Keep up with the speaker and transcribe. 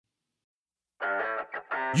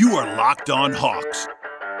You are Locked On Hawks,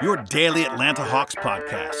 your daily Atlanta Hawks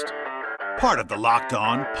podcast. Part of the Locked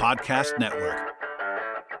On Podcast Network.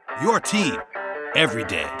 Your team every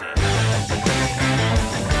day.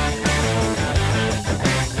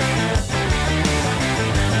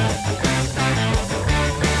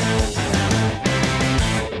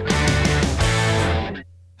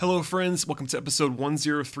 Hello, friends. Welcome to episode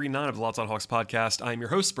 1039 of the Locked On Hawks podcast. I am your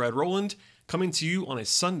host, Brad Rowland, coming to you on a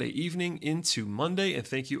Sunday evening into Monday, and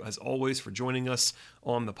thank you, as always, for joining us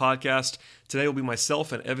on the podcast. Today will be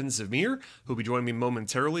myself and Evan Zamir, who will be joining me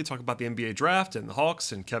momentarily to talk about the NBA draft and the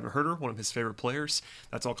Hawks and Kevin Huerter, one of his favorite players.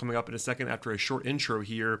 That's all coming up in a second after a short intro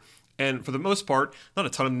here. And for the most part, not a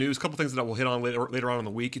ton of news, a couple things that we'll hit on later on in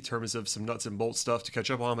the week in terms of some nuts and bolts stuff to catch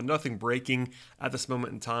up on, but nothing breaking at this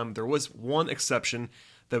moment in time. There was one exception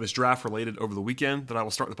that was draft related over the weekend that I will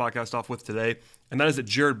start the podcast off with today, and that is that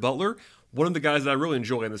Jared Butler, one of the guys that I really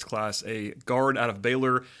enjoy in this class, a guard out of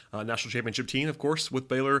Baylor, national championship team, of course, with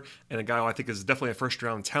Baylor, and a guy who I think is definitely a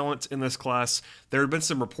first-round talent in this class. There had been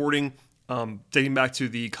some reporting dating back to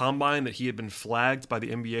the combine that he had been flagged by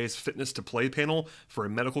the NBA's fitness to play panel for a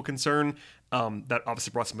medical concern. That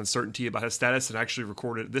obviously brought some uncertainty about his status, and actually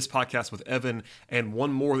recorded this podcast with Evan and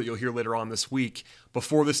one more that you'll hear later on this week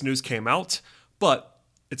before this news came out. But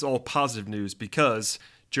it's all positive news because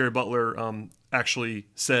Jared Butler actually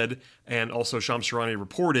said, and also Shams Charania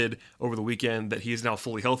reported over the weekend, that he is now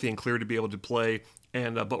fully healthy and cleared to be able to play.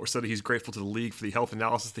 And Butler said that he's grateful to the league for the health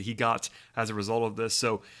analysis that he got as a result of this.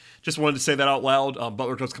 So just wanted to say that out loud.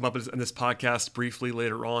 Butler does come up in this podcast briefly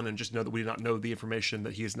later on, and just know that we do not know the information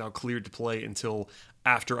that he is now cleared to play until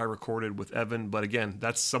after I recorded with Evan. But again,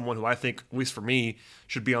 that's someone who I think, at least for me,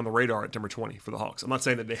 should be on the radar at number 20 for the Hawks. I'm not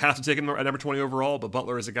saying that they have to take him at number 20 overall, but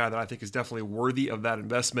Butler is a guy that I think is definitely worthy of that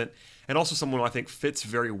investment, and also someone who I think fits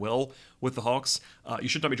very well with the Hawks. You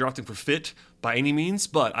should not be drafting for fit by any means,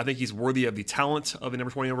 but I think he's worthy of the talent of a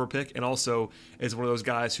number 20 overall pick, and also is one of those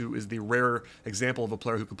guys who is the rare example of a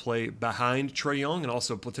player who could play behind Trae Young and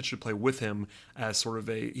also potentially play with him as sort of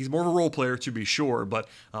he's more of a role player to be sure, but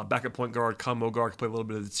backup point guard, combo guard, can play a little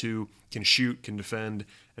bit of the two, can shoot, can defend,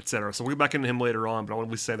 etc. So we'll get back into him later on, but I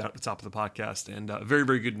want to say that at the top of the podcast, and very,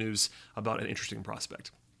 very good news about an interesting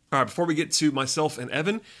prospect. All right, before we get to myself and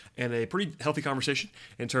Evan, and a pretty healthy conversation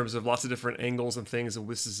in terms of lots of different angles and things, and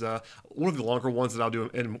this is one of the longer ones that I'll do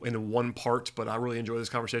in one part, but I really enjoy this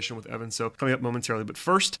conversation with Evan, so coming up momentarily. But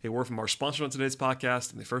first, a word from our sponsor on today's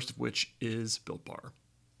podcast, and the first of which is Built Bar.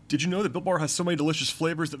 Did you know that Built Bar has so many delicious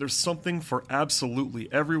flavors that there's something for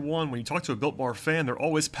absolutely everyone? When you talk to a Built Bar fan, they're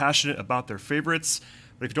always passionate about their favorites.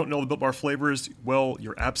 But if you don't know the Built Bar flavors, well,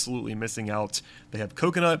 you're absolutely missing out. They have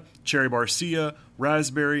coconut, cherry barcia,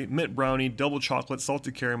 raspberry, mint brownie, double chocolate,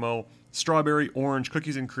 salted caramel, strawberry, orange,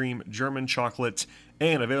 cookies and cream, German chocolate,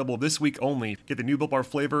 and available this week only. Get the new Built Bar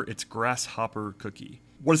flavor, it's grasshopper cookie.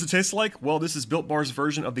 What does it taste like? Well, this is Built Bar's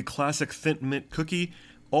version of the classic Thin Mint cookie.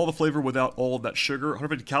 All the flavor without all of that sugar,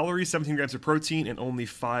 150 calories, 17 grams of protein, and only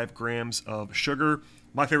 5 grams of sugar.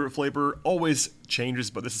 My favorite flavor always changes,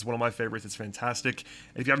 but this is one of my favorites. It's fantastic.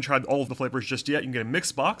 And if you haven't tried all of the flavors just yet, you can get a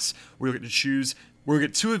mixed box where you'll get to choose. We'll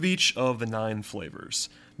get 2 of each of the 9 flavors.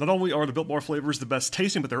 Not only are the Built Bar flavors the best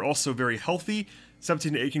tasting, but they're also very healthy.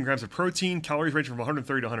 17 to 18 grams of protein, calories ranging from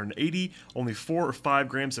 130 to 180, only 4 or 5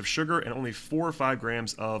 grams of sugar, and only 4 or 5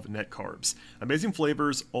 grams of net carbs. Amazing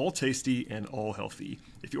flavors, all tasty and all healthy.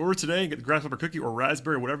 If you order today and get the grasshopper cookie or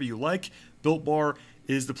raspberry, whatever you like, Built Bar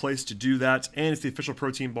is the place to do that, and it's the official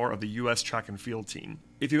protein bar of the U.S. track and field team.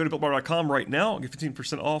 If you go to BuiltBar.com right now, get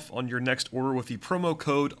 15% off on your next order with the promo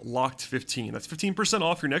code LOCKED15. That's 15%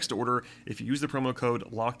 off your next order if you use the promo code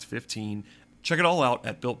LOCKED15. Check it all out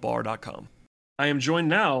at BuiltBar.com. I am joined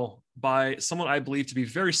now by someone I believe to be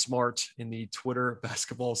very smart in the Twitter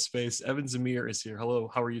basketball space. Evan Zamir is here. Hello,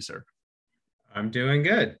 how are you, sir? I'm doing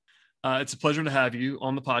good. It's a pleasure to have you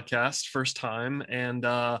on the podcast, first time, and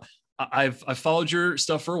I've followed your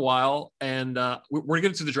stuff for a while, and we're going to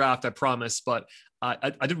get to the draft, I promise, but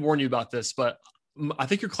I did warn you about this, but I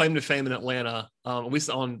think your claim to fame in Atlanta, at least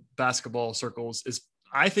on basketball circles, is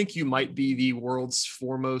I think you might be the world's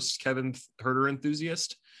foremost Kevin Huerter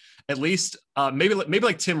enthusiast. At least maybe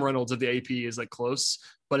like Tim Reynolds of the AP is like close,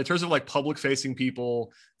 but in terms of like public facing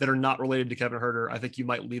people that are not related to Kevin Huerter, I think you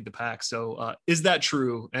might lead the pack. So is that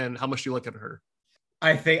true? And how much do you like Kevin Huerter?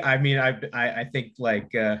 I think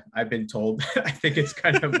like I've been told, I think it's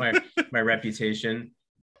kind of my reputation.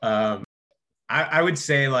 I would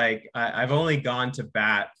say like I've only gone to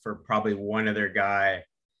bat for probably one other guy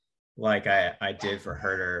like I did for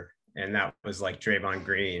Huerter, and that was like Draymond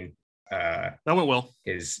Green. That went well.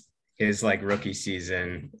 His like rookie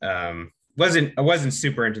season. I wasn't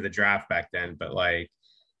super into the draft back then, but like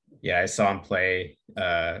Yeah, I saw him play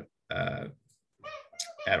at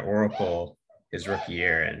Oracle his rookie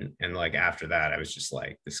year, and like after that, I was just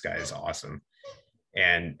like, this guy is awesome.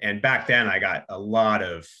 And back then, I got a lot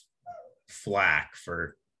of flack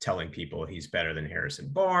for telling people he's better than Harrison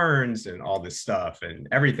Barnes and all this stuff, and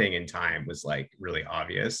everything in time was like really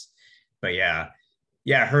obvious. But yeah,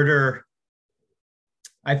 Herder.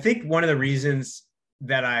 I think one of the reasons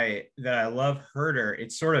that I love Herder,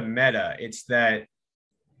 it's sort of meta. It's that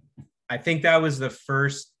I think that was the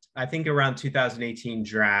first, I think around 2018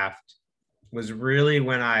 draft was really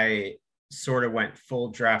when I sort of went full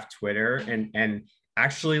draft Twitter and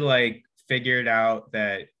actually like figured out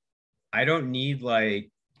that I don't need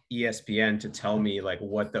like ESPN to tell me like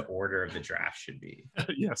what the order of the draft should be.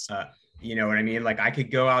 Yes. You know what I mean? Like I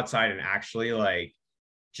could go outside and actually like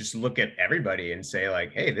just look at everybody and say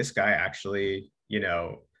like, hey, this guy actually, you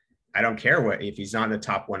know, I don't care what, if he's not in the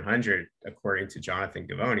top 100, according to Jonathan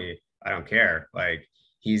Givony, I don't care. Like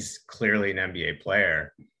he's clearly an NBA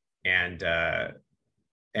player. And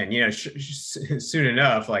you know, soon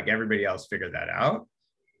enough, like everybody else figured that out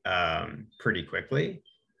pretty quickly.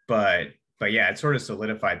 But yeah, it sort of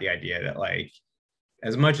solidified the idea that like,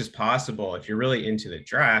 as much as possible, if you're really into the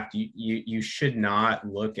draft, you should not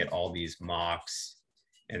look at all these mocks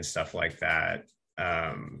and stuff like that.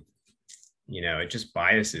 You know, it just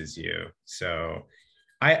biases you. So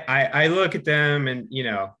I look at them and, you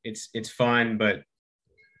know, it's fun, but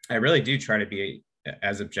I really do try to be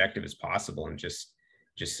as objective as possible and just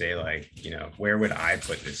say like, you know, where would I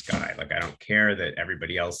put this guy? Like, I don't care that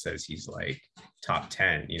everybody else says he's like top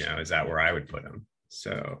 10, you know, is that where I would put him?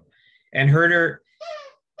 So, and Herder,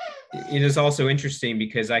 it is also interesting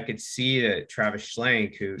because I could see that Travis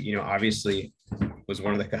Schlenk, who, you know, obviously was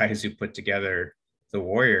one of the guys who put together the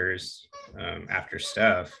Warriors after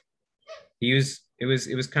Steph, it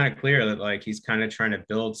was kind of clear that like, he's kind of trying to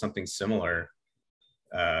build something similar,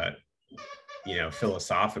 you know,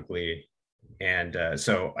 philosophically. And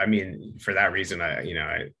so, I mean, for that reason,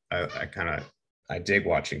 I dig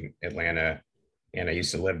watching Atlanta, and I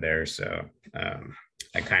used to live there. So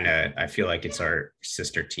I feel like it's our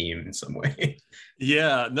sister team in some way.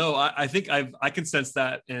 Yeah, no, I think I can sense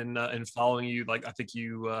that in following you. Like, I think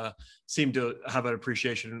you seem to have an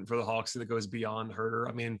appreciation for the Hawks that goes beyond Herder.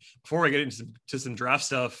 I mean, before I get into some draft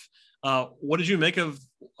stuff, what did you make of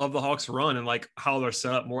the Hawks run and like how they're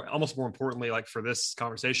set up, almost more importantly, like for this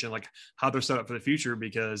conversation, like how they're set up for the future?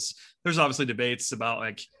 Because there's obviously debates about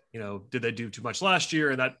like, you know, did they do too much last year?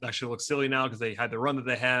 And that actually looks silly now because they had the run that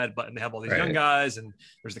they had, but they have all these young guys and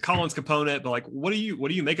there's the Collins component. But like, what do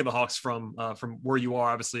you make of the Hawks from where you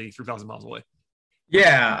are, obviously 3,000 miles away?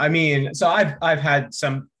 Yeah, I mean, so I've had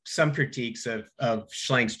some critiques of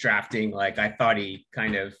Schlenk's drafting. Like I thought he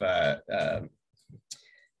kind of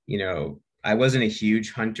you know, I wasn't a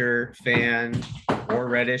huge Hunter fan or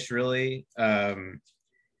Reddish really.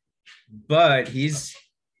 But he's,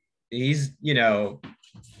 you know,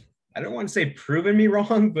 I don't want to say proven me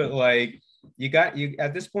wrong, but like you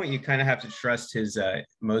at this point, you kind of have to trust his,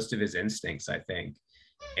 most of his instincts, I think.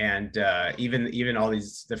 And even all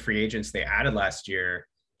the free agents they added last year,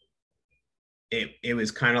 it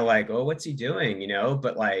was kind of like, oh, what's he doing? You know,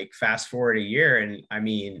 but like fast forward a year. And I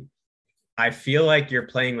mean, I feel like you're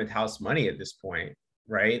playing with house money at this point,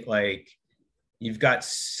 right? Like you've got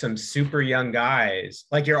some super young guys.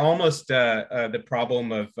 Like you're almost the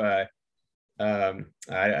problem of I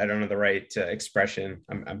don't know the right expression.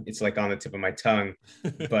 It's like on the tip of my tongue,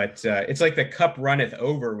 but it's like the cup runneth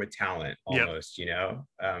over with talent almost. Yep. You know,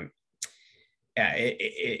 yeah,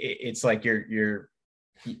 it's like you're.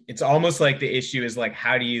 It's almost like the issue is like,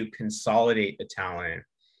 how do you consolidate the talent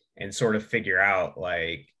and sort of figure out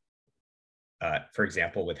like. For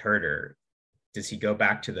example, with Herder, does he go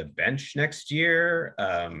back to the bench next year?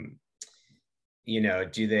 You know,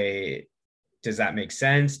 does that make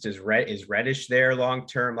sense? Is Reddish there long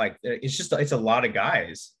term? Like it's a lot of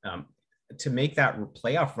guys to make that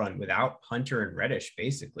playoff run without Hunter and Reddish,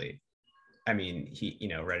 basically. I mean,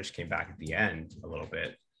 Reddish came back at the end a little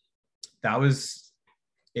bit.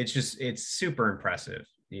 It's super impressive.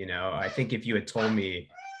 You know, I think if you had told me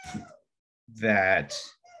that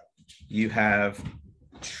you have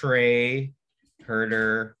Trey,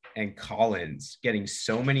 Herder, and Collins getting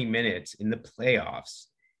so many minutes in the playoffs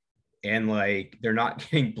and like they're not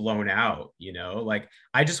getting blown out, you know, like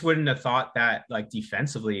I just wouldn't have thought that like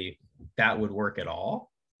defensively that would work at all.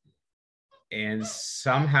 And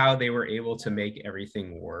somehow they were able to make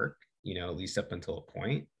everything work, you know, at least up until a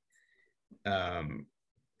point.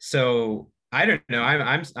 So I don't know.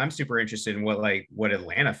 I'm super interested in what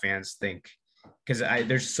Atlanta fans think. Because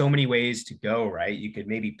there's so many ways to go, right? You could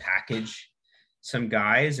maybe package some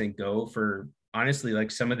guys and go for honestly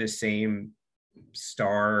like some of the same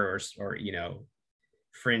star or you know,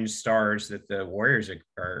 fringe stars that the Warriors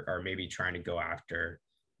are maybe trying to go after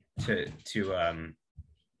to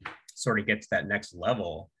sort of get to that next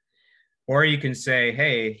level. Or you can say,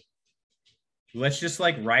 hey, let's just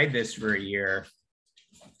like ride this for a year,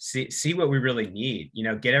 see what we really need, you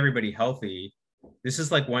know, get everybody healthy. This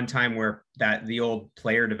is like one time where that the old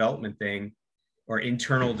player development thing or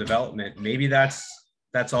internal development, maybe that's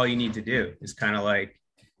all you need to do, is kind of like,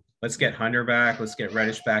 let's get Hunter back, let's get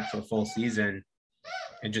Reddish back for the full season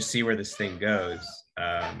and just see where this thing goes.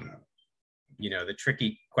 You know, the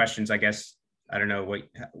tricky questions, I guess, I don't know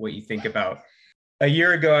what you think about. A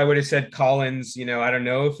year ago, I would have said Collins, you know, I don't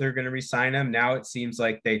know if they're going to re-sign him. Now it seems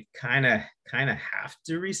like they kind of have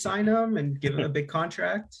to re-sign him and give him a big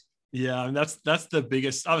contract. Yeah, and that's the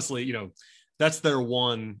biggest, obviously, you know, that's their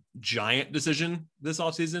one giant decision this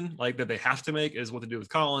offseason, like that they have to make, is what to do with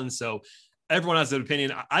Collins. So everyone has an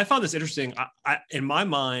opinion. I found this interesting. I in my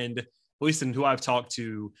mind, at least in who I've talked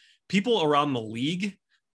to, people around the league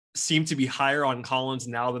seem to be higher on Collins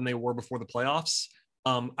now than they were before the playoffs.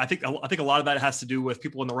 I think a lot of that has to do with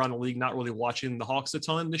people around the league not really watching the Hawks a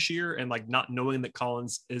ton this year, and like not knowing that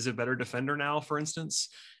Collins is a better defender now, for instance,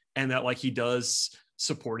 and that like he does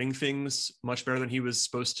supporting things much better than he was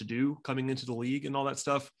supposed to do coming into the league and all that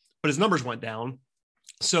stuff. But his numbers went down.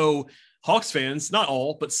 So Hawks fans, not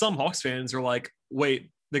all, but some Hawks fans are like, wait,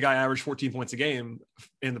 the guy averaged 14 points a game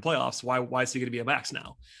in the playoffs. Why is he going to be a max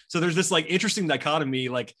now? So there's this like interesting dichotomy.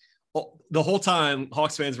 Like the whole time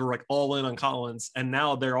Hawks fans were like all in on Collins, and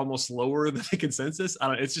now they're almost lower than the consensus. I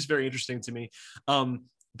don't know. It's just very interesting to me.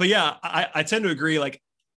 But yeah, I tend to agree. Like,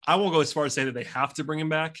 I won't go as far as say that they have to bring him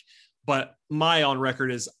back, but my on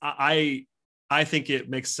record is I think it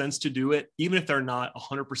makes sense to do it, even if they're not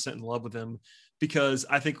 100% in love with him, because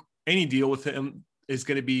I think any deal with him is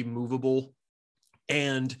going to be movable,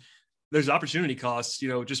 and there's opportunity costs. You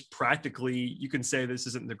know, just practically, you can say this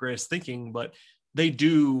isn't the greatest thinking, but they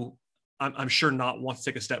do, I'm sure, not want to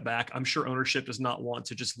take a step back. I'm sure ownership does not want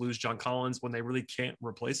to just lose John Collins when they really can't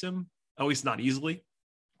replace him, at least not easily.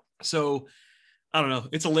 So I don't know.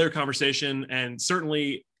 It's a layered conversation, and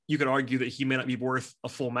certainly you could argue that he may not be worth a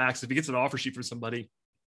full max. If he gets an offer sheet from somebody,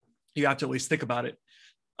 you have to at least think about it.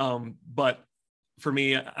 But for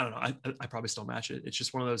me, I don't know. I probably still match it. It's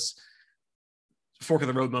just one of those fork of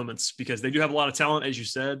the road moments, because they do have a lot of talent, as you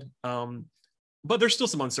said. But there's still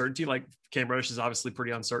some uncertainty. Like Cam Reddish is obviously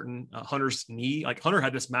pretty uncertain. Hunter's knee, like Hunter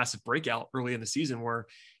had this massive breakout early in the season where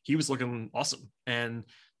he was looking awesome, and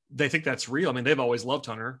they think that's real. I mean, they've always loved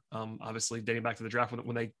Hunter, obviously dating back to the draft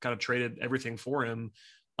when they kind of traded everything for him.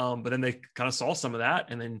 But then they kind of saw some of that.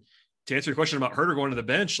 And then to answer your question about Huerter going to the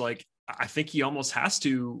bench, like I think he almost has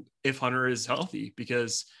to if Hunter is healthy,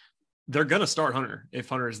 because they're going to start Hunter if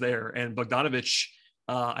Hunter is there. And Bogdanovich,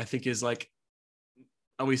 I think, is like,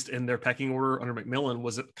 at least in their pecking order under McMillan,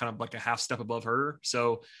 was kind of like a half step above Huerter.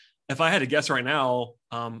 So if I had to guess right now,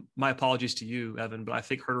 my apologies to you, Evan, but I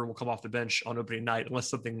think Huerter will come off the bench on opening night unless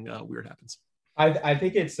something weird happens. I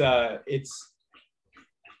think it's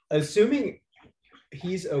assuming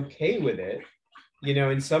he's okay with it. You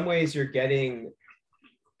know, in some ways you're getting,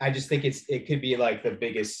 I just think it could be like the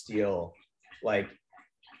biggest steal. Like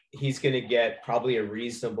he's going to get probably a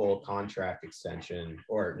reasonable contract extension,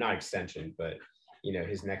 or not extension, but you know,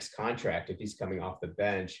 his next contract if he's coming off the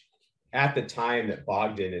bench at the time that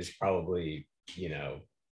Bogdan is probably, you know,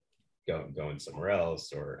 going somewhere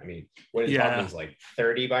else. Or I mean, what is Bogdan's like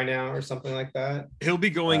 30 by now or something like that? He'll be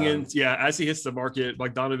going in, as he hits the market.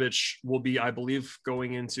 Bogdanovich will be, I believe,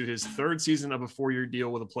 going into his third season of a 4-year deal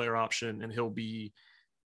with a player option, and he'll be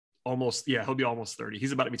almost 30.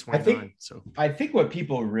 He's about to be 29. I think what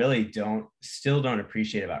people really still don't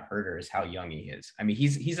appreciate about Huerter is how young he is. I mean,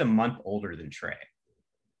 he's a month older than Trey.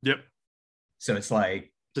 Yep. So it's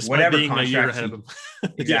like, despite whatever being a year ahead of him.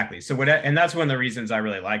 Exactly. Yeah. So and that's one of the reasons I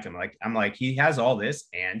really like him. Like, I'm like, he has all this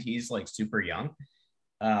and he's like super young.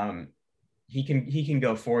 He can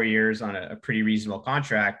go 4 years on a pretty reasonable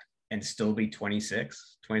contract and still be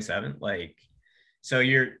 26, 27. Like, so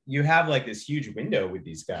you have like this huge window with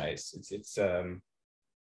these guys. It's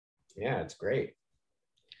great.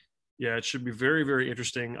 Yeah, it should be very, very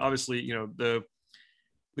interesting. Obviously, you know, the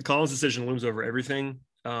Collins decision looms over everything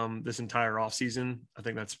this entire offseason. I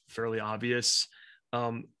think that's fairly obvious.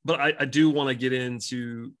 But I do want to get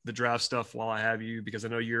into the draft stuff while I have you, because I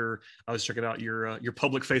know I was checking out your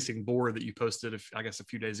public facing board that you posted, I guess a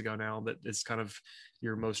few days ago now, that is kind of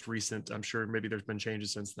your most recent. I'm sure maybe there's been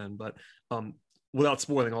changes since then, but without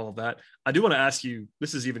spoiling all of that, I do want to ask you,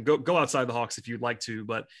 this is even go outside the Hawks if you'd like to,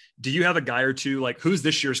 but do you have a guy or two, like who's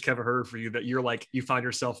this year's Kevin Huerter for you that you're like, you find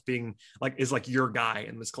yourself being like, is like your guy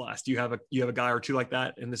in this class? Do you have a guy or two like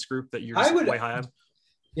that in this group that you're just way high on?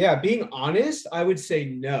 Yeah, being honest, I would say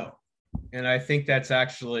no. And I think that's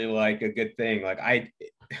actually like a good thing. Like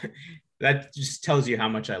that just tells you how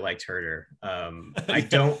much I liked Huerter. I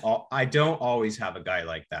don't always have a guy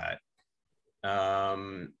like that.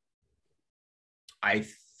 I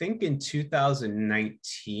think in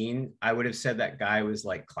 2019, I would have said that guy was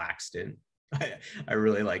like Claxton. I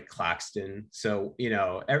really like Claxton. So,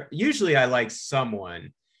 usually I like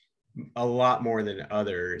someone a lot more than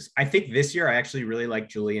others. I think this year I actually really like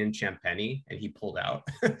Julian Champagny, and he pulled out.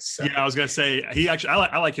 So. Yeah, I was gonna say he actually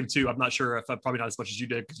I like him too. I'm not sure if probably not as much as you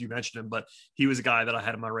did because you mentioned him, but he was a guy that I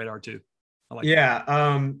had on my radar too. I like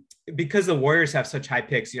him. Because the Warriors have such high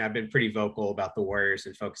picks, I've been pretty vocal about the Warriors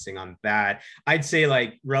and focusing on that. I'd say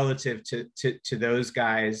like relative to those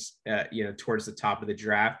guys, towards the top of the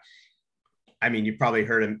draft. I mean, you probably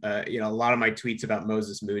heard him, a lot of my tweets about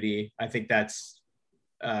Moses Moody. I think that's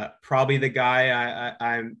probably the guy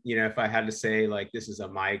I'm, if I had to say like, this is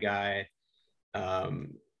my guy. I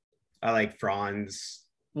like Franz.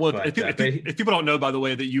 Well, if people don't know, by the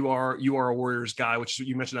way, that you are a Warriors guy, which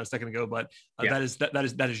you mentioned that a second ago, but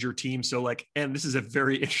that is your team. So like, and this is a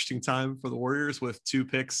very interesting time for the Warriors with 2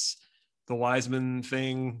 picks, the Wiseman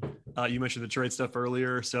thing. You mentioned the trade stuff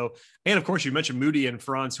earlier. So, and of course you mentioned Moody and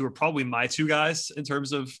Franz, who are probably my 2 guys in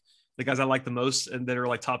terms of the guys I like the most and that are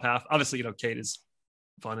like top half. Obviously, Cade is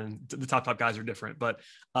fun and the top guys are different, but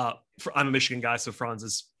I'm a Michigan guy. So Franz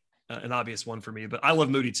is an obvious one for me, but I love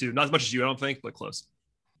Moody too. Not as much as you, I don't think, but close.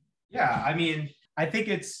 Yeah, I mean, I think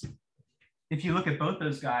if you look at both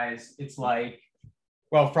those guys, it's like,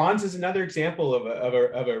 well, Franz is another example of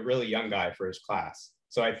a really young guy for his class.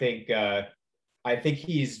 So I think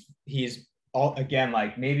he's all again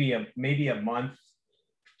like maybe a month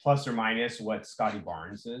plus or minus what Scotty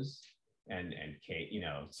Barnes is, and Cade,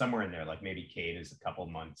 somewhere in there, like maybe Cade is a couple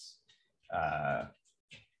months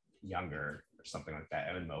younger or something like that.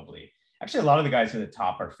 Evan Mobley. Actually, a lot of the guys at the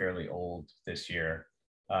top are fairly old this year.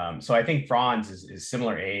 So I think Franz is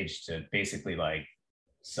similar age to basically like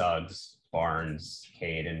Suggs, Barnes,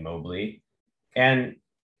 Cade, and Mobley. And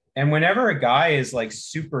whenever a guy is like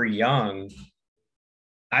super young,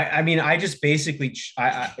 I mean, I just basically,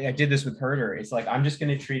 I did this with Huerter. It's like, I'm just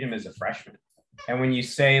going to treat him as a freshman. And when you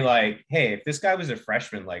say like, hey, if this guy was a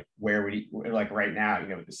freshman, like where would he, like right now,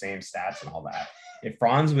 with the same stats and all that, if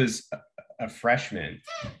Franz was a freshman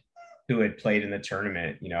who had played in the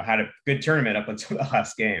tournament, had a good tournament up until the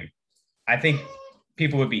last game, I think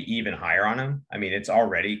people would be even higher on him. I mean, it's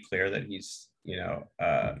already clear that he's,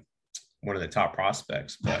 one of the top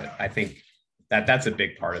prospects, but I think that's a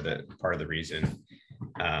big part of the reason.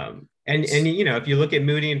 And if you look at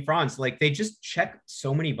Moody and Franz, like they just check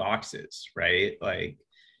so many boxes, right? Like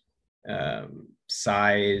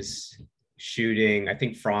size, shooting. I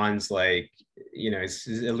think Franz, like,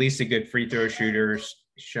 is at least a good free throw shooter,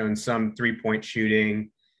 shown some 3-point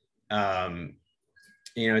shooting.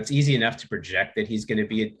 It's easy enough to project that he's going to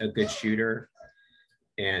be a good shooter.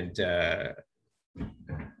 And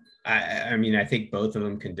I mean, I think both of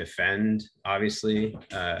them can defend, obviously.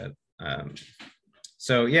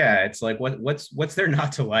 So yeah, it's like, what's there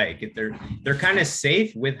not to like? If they're kind of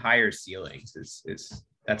safe with higher ceilings,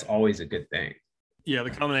 that's always a good thing. Yeah,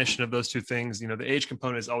 the combination of those two things, the age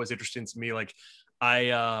component is always interesting to me. Like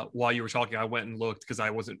while you were talking, I went and looked because I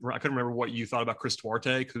couldn't remember what you thought about Chris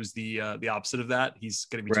Duarte, who's the opposite of that. He's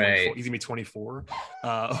going to be 24. Right. He's going to be 24,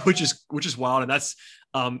 which is wild. And that's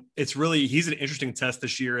it's really, he's an interesting test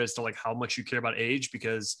this year as to like how much you care about age,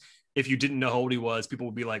 because if you didn't know how old he was, people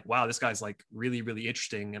would be like, wow, this guy's like really, really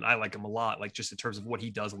interesting. And I like him a lot, like just in terms of what he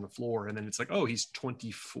does on the floor. And then it's like, oh, he's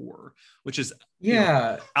 24, which is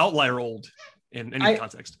outlier old in any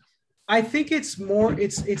context. I think it's more,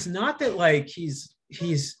 it's not that like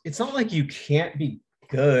it's not like you can't be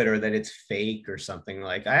good or that it's fake or something.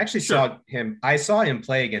 Like I actually saw him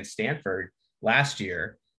play against Stanford last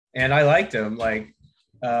year and I liked him. Like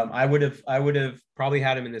I would have probably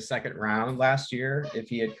had him in the second round last year if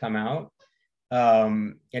he had come out.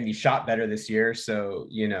 And he shot better this year. So,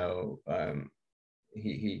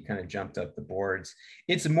 he kind of jumped up the boards.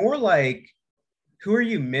 It's more like, who are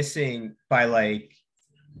you missing by like,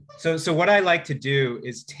 so what I like to do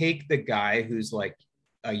is take the guy who's like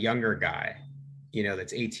a younger guy,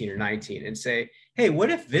 that's 18 or 19 and say, hey,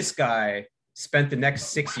 what if this guy spent the next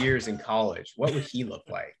 6 years in college? What would he look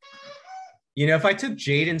like? If I took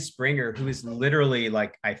Jaden Springer, who is literally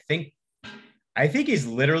like, I think he's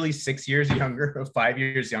literally 6 years younger or 5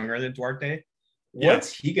 years younger than Duarte.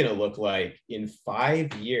 what's he gonna look like in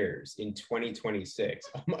 5 years in 2026?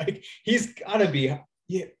 I'm like, he's gotta be,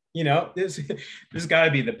 there's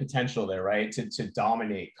gotta be the potential there, right? To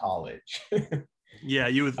dominate college. Yeah,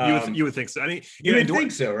 you would think so. I mean, you would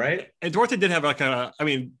think so, right? And Duarte did have like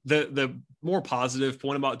the more positive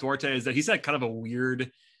point about Duarte is that he's had kind of a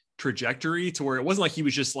weird trajectory to where it wasn't like he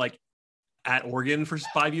was just like at Oregon for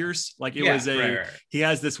 5 years. Like it was right. He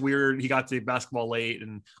has this weird, he got to basketball late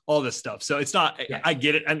and all this stuff. So it's not, I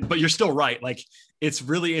get it. But you're still right. Like it's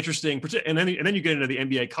really interesting. And then you get into the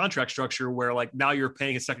NBA contract structure where like now you're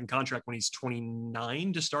paying his second contract when he's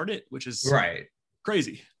 29 to start it, which is right.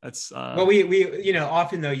 Crazy. That's well, we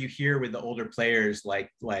often though you hear with the older players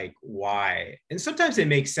like why, and sometimes it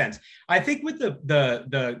makes sense. I think with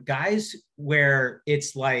the guys where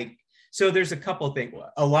it's like, so there's a couple of things.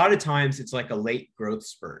 A lot of times it's like a late growth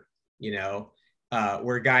spurt,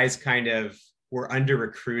 where guys kind of were under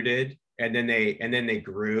recruited and then they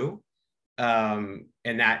grew, and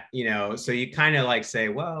that so you kind of like say,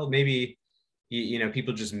 well, maybe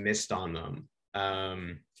people just missed on them.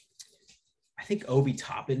 I think Obi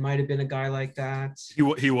Toppin might have been a guy like that.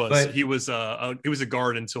 He was a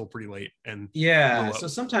guard until pretty late, and so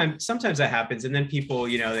sometimes that happens, and then people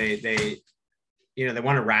they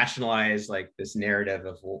want to rationalize like this narrative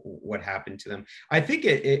of what happened to them. I think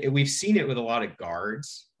we've seen it with a lot of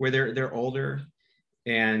guards where they're older,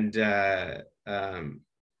 and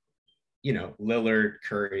Lillard,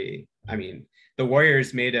 Curry. I mean, the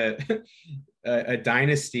Warriors made a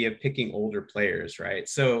dynasty of picking older players, right?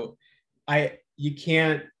 So you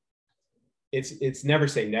can't, it's never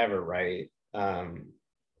say never, right?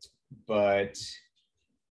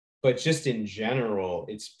 But just in general,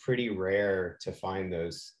 it's pretty rare to find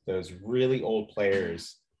those really old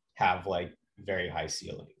players have like very high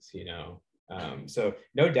ceilings, so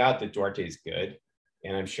no doubt that Duarte is good.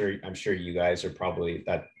 And I'm sure you guys are probably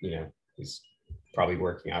that, he's probably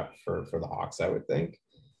working out for the Hawks, I would think.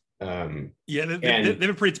 They have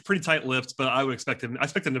a pretty tight lift, but I expect them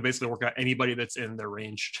to basically work out anybody that's in their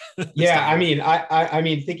range. Yeah, I mean, I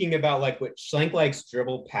mean, thinking about like what Schlenk likes,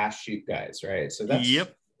 dribble, pass, shoot guys, right? So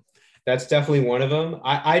that's definitely one of them.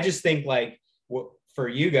 I just think like for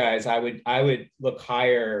you guys, I would look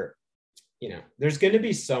higher. There's going to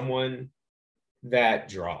be someone that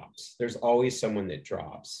drops. There's always someone that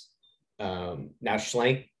drops. Now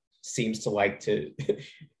Schlenk seems to like to.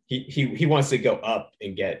 He wants to go up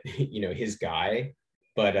and get his guy,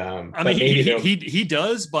 but he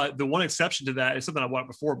does. But the one exception to that is something I brought up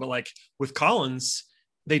before. But like with Collins,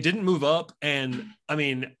 they didn't move up, and I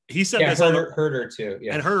mean he said this Herder too,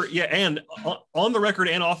 and on the record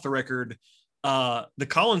and off the record, the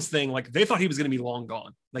Collins thing, like they thought he was going to be long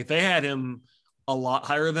gone. Like they had him a lot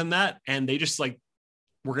higher than that, and they just like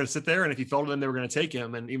were going to sit there, and if he fell to them, they were going to take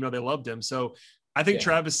him, and even though they loved him, so. I think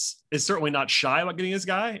Travis is certainly not shy about getting his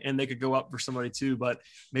guy, and they could go up for somebody too, but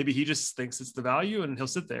maybe he just thinks it's the value and he'll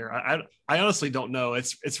sit there. I honestly don't know.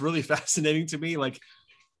 It's really fascinating to me. Like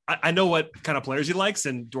I know what kind of players he likes,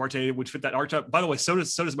 and Duarte would fit that archetype. By the way, so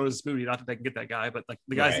does Moses Moody. Not that they can get that guy, but like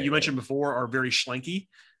the guys that you mentioned before are very schlenky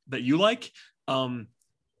that you like.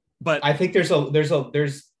 But I think there's at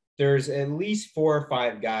least 4 or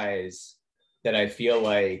 5 guys that I feel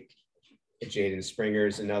like Jaden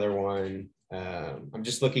Springer's another one. I'm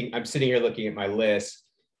sitting here looking at my list.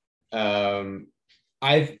 I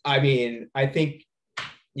think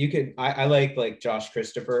you could, I like Josh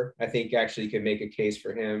Christopher. I think actually you could make a case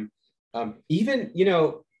for him. Even,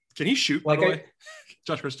 can he shoot? Like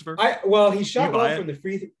Josh Christopher? He shot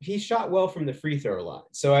well from the free throw line.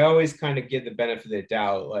 So I always kind of give the benefit of the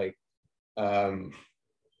doubt. Like,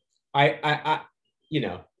 I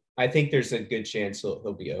think there's a good chance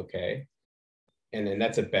he'll be okay. And then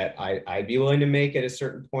that's a bet I'd be willing to make at a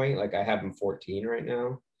certain point. Like I have him 14 right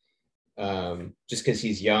now, just because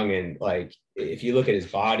he's young, and like if you look at his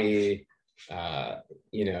body,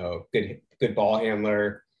 good ball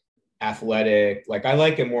handler, athletic. Like I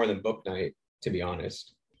like him more than Bouknight, to be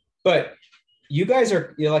honest. But you guys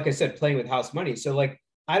are, like I said, playing with house money. So like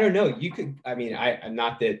I don't know. You could. I mean, I'm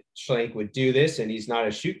not that Schlenk would do this, and he's not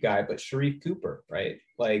a shoot guy, but Sharife Cooper, right?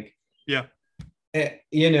 Like yeah.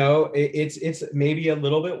 It's maybe a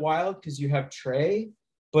little bit wild because you have Trey,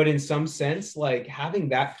 but in some sense, like having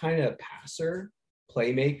that kind of passer,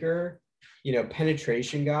 playmaker,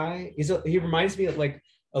 penetration guy, he reminds me of like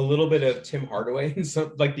a little bit of Tim Hardaway and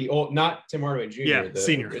some like the old, not Tim Hardaway Jr., the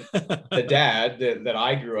senior, the dad that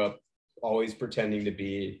I grew up always pretending to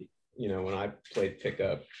be, when I played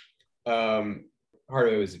pickup.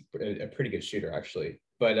 Hardaway was a pretty good shooter actually,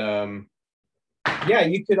 but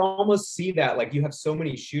you could almost see that, like you have so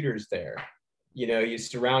many shooters there you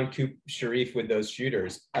surround Coop Sharif with those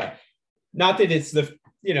shooters. Not that it's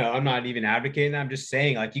I'm not even advocating that. I'm just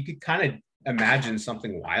saying, like, you could kind of imagine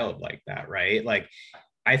something wild like that, right? Like,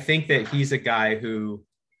 I think that he's a guy who,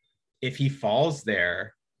 if he falls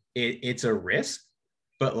there, it's a risk,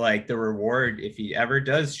 but like the reward, if he ever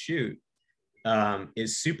does shoot,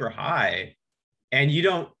 is super high. And you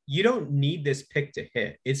don't need this pick to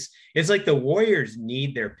hit. It's like the Warriors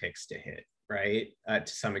need their picks to hit, right? To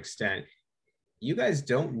some extent, you guys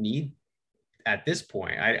don't need at this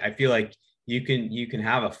point. I feel like you can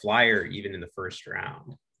have a flyer even in the first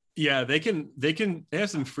round. Yeah, they have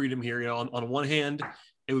some freedom here. On one hand,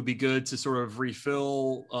 it would be good to sort of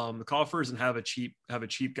refill the coffers and have a cheap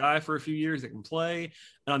guy for a few years that can play.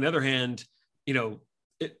 And on the other hand,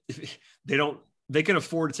 they can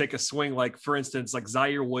afford to take a swing. Like, for instance, like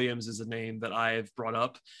Zaire Williams is a name that I've brought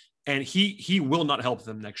up, and he will not help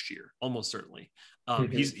them next year, almost certainly.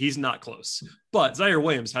 He's not close, but Zaire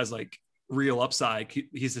Williams has like real upside.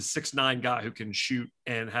 He's a 6'9" guy who can shoot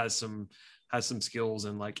and has some skills,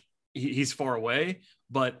 and like he's far away,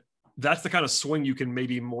 but that's the kind of swing you can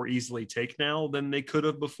maybe more easily take now than they could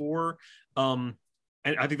have before. And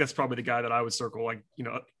I think that's probably the guy that I would circle, like,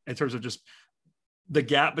 in terms of just the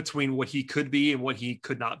gap between what he could be and what he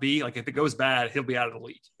could not be. Like, if it goes bad, he'll be out of the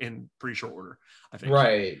league in pretty short order, I think.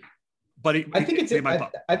 Right. But I think it's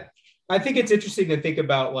interesting to think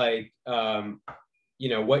about, like,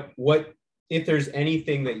 what if there's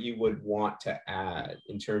anything that you would want to add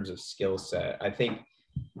in terms of skill set. I think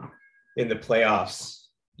in the playoffs,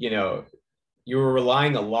 you were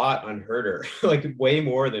relying a lot on Herter, like way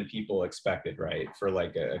more than people expected, right? For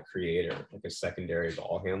like a creator, like a secondary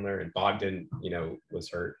ball handler, and Bogdan, was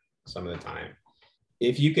hurt some of the time.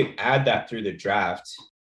 If you could add that through the draft,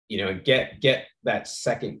 and get that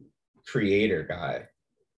second creator guy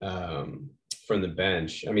from the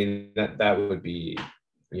bench, I mean, that would be,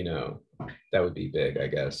 that would be big, I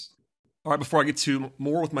guess. All right, before I get to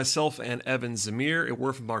more with myself and Evan Zamir, a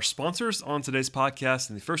word from our sponsors on today's podcast,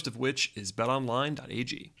 and the first of which is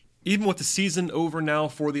betonline.ag. Even with the season over now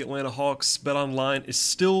for the Atlanta Hawks, BetOnline is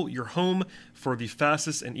still your home for the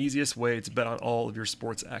fastest and easiest way to bet on all of your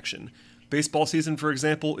sports action. Baseball season, for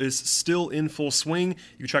example, is still in full swing.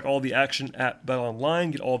 You can track all the action at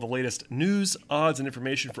BetOnline, get all the latest news, odds, and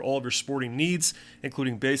information for all of your sporting needs,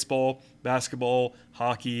 including baseball, basketball,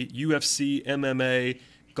 hockey, UFC, MMA,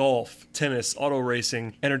 golf, tennis, auto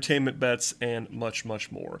racing, entertainment bets, and much,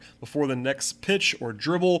 much more. Before the next pitch or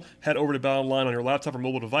dribble, head over to BetOnline on your laptop or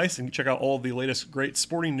mobile device and check out all the latest great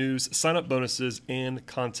sporting news, sign-up bonuses, and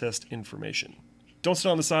contest information. Don't sit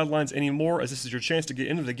on the sidelines anymore, as this is your chance to get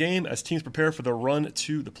into the game as teams prepare for the run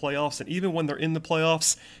to the playoffs. And even when they're in the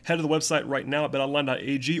playoffs, head to the website right now at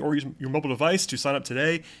betonline.ag or use your mobile device to sign up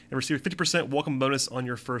today and receive a 50% welcome bonus on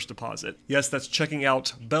your first deposit. Yes, that's checking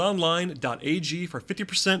out betonline.ag for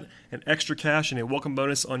 50% and extra cash and a welcome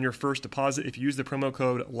bonus on your first deposit if you use the promo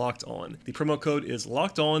code LOCKEDON. The promo code is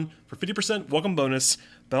LOCKEDON for 50% welcome bonus.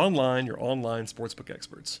 BetOnline, your online sportsbook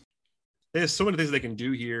experts. There's so many things they can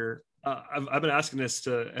do here. I've been asking this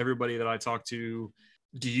to everybody that I talk to.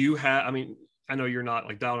 Do you have, I mean, I know you're not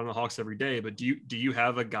like down on the Hawks every day, but do you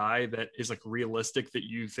have a guy that is like realistic that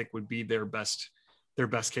you think would be their best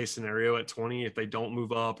case scenario at 20 if they don't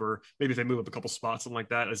move up, or maybe if they move up a couple spots, something like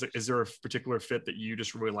that? Is there a particular fit that you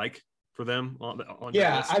just really like for them on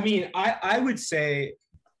yeah, list? I mean, I would say,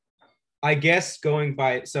 I guess going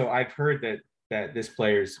by, so I've heard that this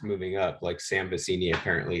player's moving up, like Sam Vecini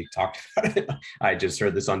apparently talked about it. I just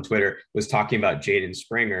heard this on Twitter, was talking about Jaden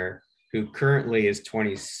Springer, who currently was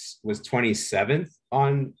 27th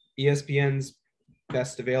on ESPN's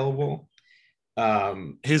best available.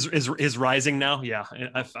 His rising now. Yeah.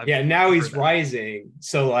 Now he's rising.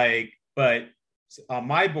 So like, but on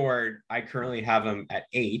my board, I currently have him at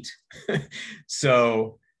 8.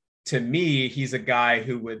 So to me, he's a guy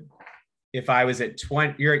who would, if I was at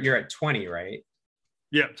 20, you're at 20, right?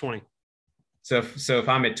 Yeah, 20. So if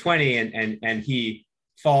I'm at 20 and he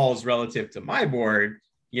falls relative to my board,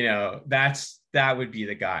 that would be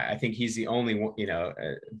the guy. I think he's the only one.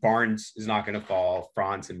 Barnes is not going to fall.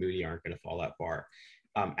 Franz and Moody aren't going to fall that far.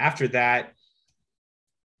 After that,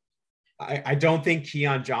 I don't think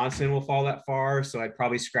Keon Johnson will fall that far, so I'd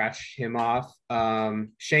probably scratch him off.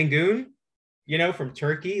 Şengün, from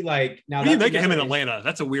Turkey, like now. What do you make of him in Atlanta?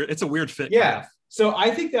 It's a weird fit. Yeah. Kind of. So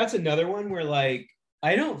I think that's another one where, like,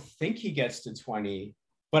 I don't think he gets to 20,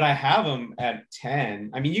 but I have him at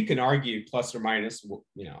 10. I mean, you can argue plus or minus,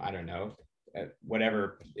 I don't know,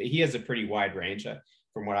 whatever. He has a pretty wide range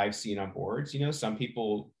from what I've seen on boards. Some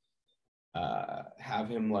people have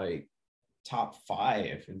him like top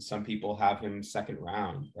 5 and some people have him second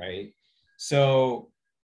round, right? So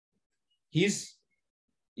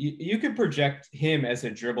you could project him as a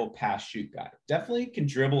dribble pass shoot guy. Definitely can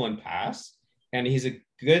dribble and pass, and he's a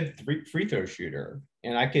good free throw shooter.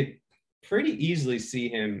 And I could pretty easily see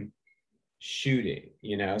him shooting,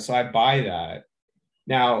 so I buy that.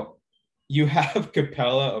 Now you have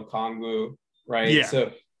Capella Okongwu, right? Yeah,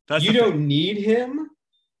 so you don't need him,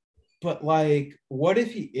 but like, what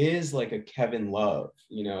if he is like a Kevin Love,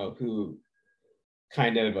 who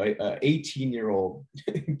kind of a 18-year-old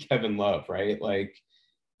Kevin Love, right? Like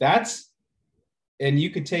and you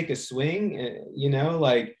could take a swing,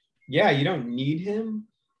 like, yeah, you don't need him,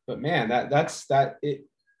 but man,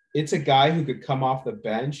 it's a guy who could come off the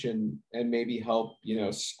bench and maybe help,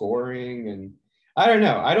 scoring. And I don't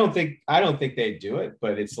know. I don't think they do it,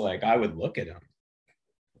 but it's like, I would look at him.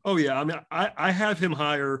 Oh yeah. I mean, I have him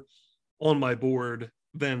higher on my board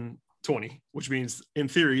than 20, which means in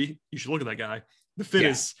theory, you should look at that guy. The fit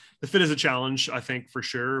is a challenge, I think, for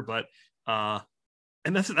sure. But,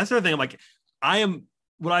 and that's the other thing. I'm like,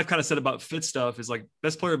 what I've kind of said about fit stuff is like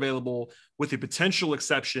best player available with the potential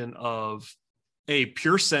exception of a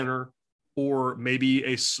pure center or maybe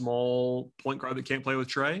a small point guard that can't play with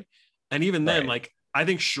Trey. And even then, like, I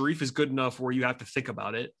think Sharif is good enough where you have to think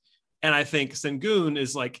about it. And I think Sengun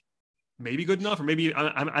is like maybe good enough, or maybe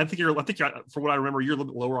I think from what I remember, you're a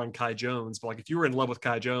little bit lower on Kai Jones, but like if you were in love with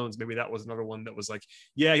Kai Jones, maybe that was another one that was like,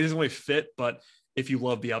 yeah, he doesn't really fit, but if you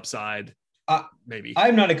love the upside, maybe.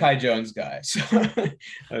 I'm not a Kai Jones guy. So,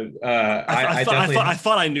 I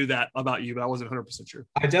thought I knew that about you, but I wasn't 100% sure.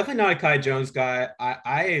 I'm definitely not a Kai Jones guy.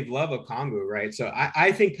 I love Okongwu, right? So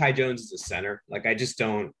I think Kai Jones is a center. Like I just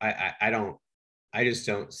don't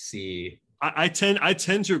see. I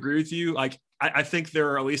tend to agree with you. Like I think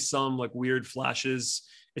there are at least some like weird flashes.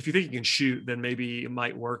 If you think you can shoot, then maybe it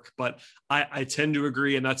might work. But I tend to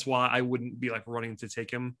agree, and that's why I wouldn't be like running to take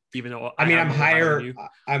him, even though I'm higher.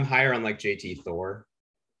 I'm higher on like JT Thor.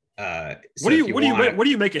 What do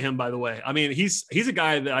you make of him, by the way? I mean, he's a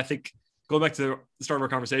guy that I think, going back to the start of our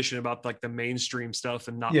conversation about like the mainstream stuff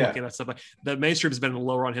and not looking at stuff, like the mainstream has been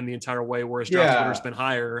lower on him the entire way, whereas draft Twitter's been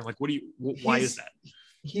higher. Like, why is that?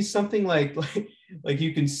 He's something like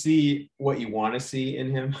you can see what you want to see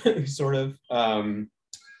in him, sort of.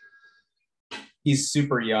 He's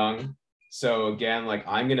super young. So again, like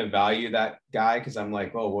I'm going to value that guy because I'm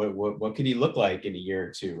like, oh, what could he look like in a year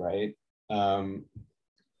or two, right?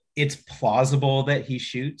 It's plausible that he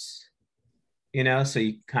shoots, so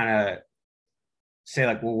you kind of say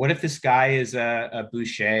like, well, what if this guy is a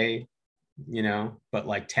Boucher, but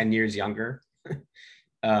like 10 years younger?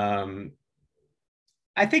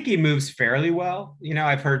 I think he moves fairly well.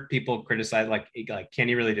 I've heard people criticize, like, can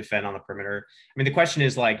he really defend on the perimeter? I mean, the question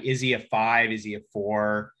is like, is he a 5? Is he a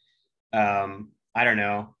 4? I don't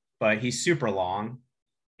know, but he's super long.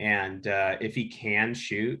 And if he can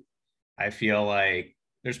shoot, I feel like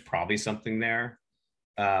there's probably something there.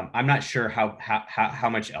 I'm not sure how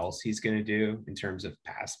much else he's going to do in terms of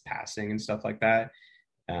passing and stuff like that.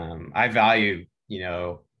 I value,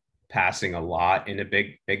 passing a lot in a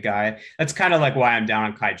big guy. That's kind of like why I'm down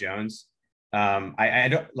on Kai Jones. I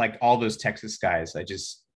don't like all those Texas guys. I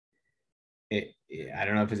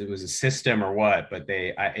don't know if it was a system or what, but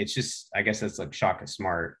it's just, I guess that's like Shaka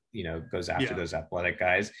Smart, goes after those athletic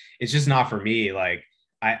guys. It's just not for me. Like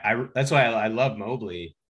that's why I love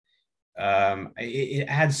Mobley. It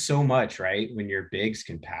adds so much, right? When your bigs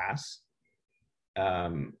can pass.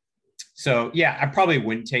 So yeah, I probably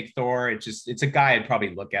wouldn't take Thor. It's a guy I'd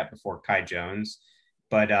probably look at before Kai Jones.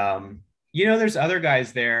 But there's other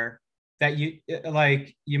guys there that you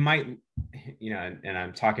might, and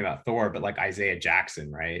I'm talking about Thor, but like Isaiah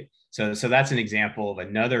Jackson, right? So that's an example of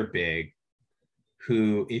another big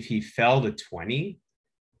who, if he fell to 20,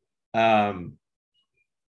 I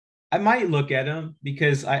might look at him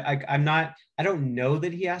because I don't know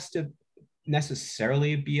that he has to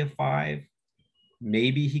necessarily be a 5.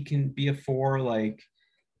 Maybe he can be a 4. Like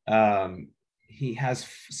he has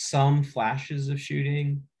some flashes of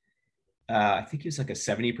shooting. I think he's like a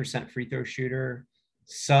 70% free throw shooter,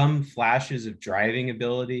 some flashes of driving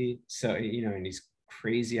ability. So, and he's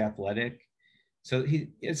crazy athletic. So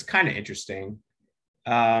it's kind of interesting.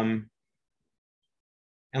 And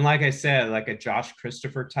like I said, like a Josh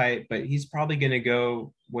Christopher type, but he's probably going to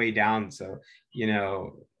go way down. So,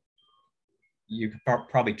 you could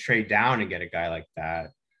probably trade down and get a guy like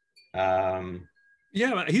that.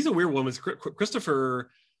 Yeah, he's a weird one with Christopher.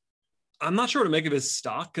 I'm not sure what to make of his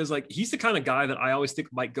stock because like he's the kind of guy that I always think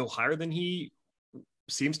might go higher than he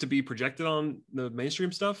seems to be projected on the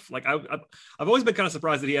mainstream stuff. Like I've always been kind of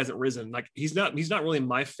surprised that he hasn't risen. Like he's not really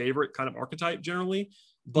my favorite kind of archetype generally.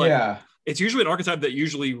 but it's usually an archetype that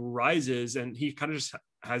usually rises, and he kind of just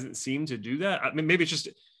hasn't seemed to do that. I mean, maybe it's just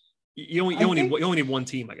you only need one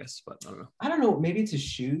team, I guess, but I don't know. Maybe it's his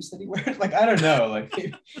shoes that he wears. Like, I don't know. Like,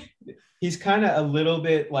 he's kind of a little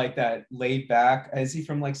bit like that laid back. Is he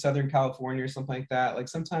from like Southern California or something like that? Like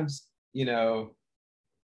sometimes, you know,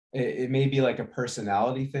 it may be like a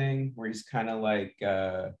personality thing where he's kind of like,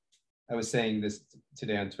 I was saying this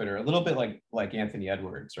today on Twitter, a little bit like Anthony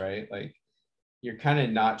Edwards, right? Like, you're kind of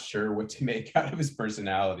not sure what to make out of his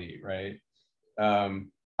personality, right?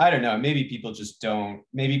 I don't know. Maybe people just don't.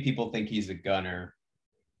 Maybe people think he's a gunner,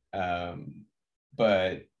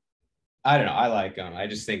 but I don't know. I like him. I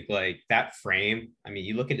just think like that frame. I mean,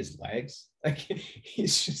 you look at his legs. Like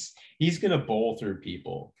he's gonna bowl through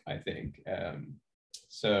people. I think.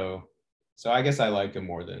 So I guess I like him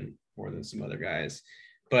more than some other guys.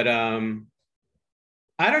 But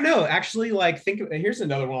I don't know. Actually, like here's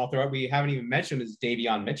another one I'll throw out. We haven't even mentioned is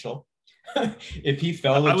Davion Mitchell. If he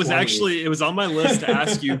fell to 20. It was on my list to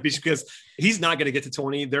ask you because he's not going to get to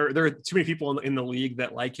 20. There are too many people in the league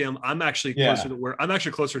that like him. I'm actually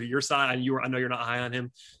closer to your side, and I know you're not high on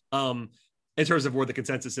him in terms of where the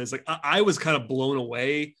consensus is. Like I was kind of blown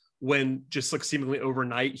away when just like seemingly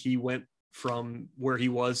overnight he went from where he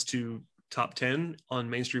was to top 10 on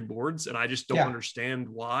mainstream boards, and I just don't understand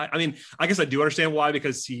why. I mean, I guess I do understand why,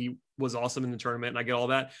 because he was awesome in the tournament and I get all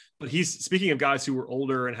that, but he's speaking of guys who were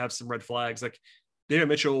older and have some red flags. Like Davion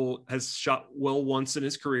Mitchell has shot well once in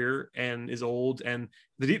his career and is old, and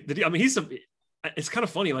I mean, it's kind of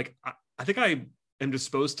funny. Like I think I am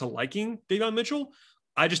disposed to liking Davion Mitchell.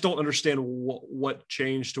 I just don't understand what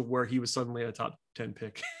changed to where he was suddenly a top 10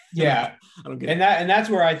 pick. Yeah. I don't get it. And that's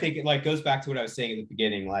where I think it like goes back to what I was saying at the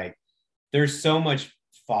beginning. Like, there's so much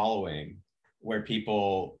following where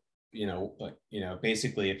people,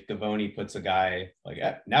 basically if Gavoni puts a guy like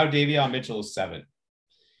now Davion Mitchell is 7,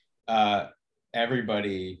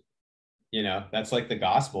 everybody, that's like the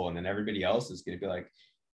gospel. And then everybody else is going to be like,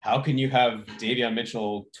 how can you have Davion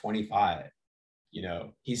Mitchell 25?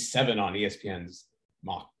 He's 7 on ESPN's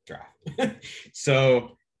mock draft.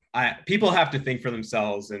 So people have to think for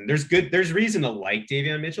themselves, and there's reason to like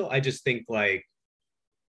Davion Mitchell. I just think like,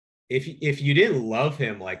 if you didn't love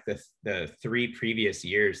him like the 3 previous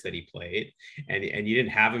years that he played, and you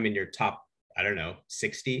didn't have him in your top, I don't know,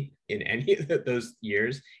 60 in any of those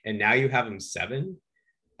years, and now you have him 7,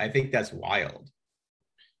 I think that's wild.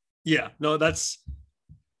 Yeah, no,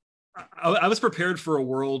 I was prepared for a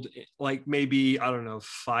world like maybe, I don't know,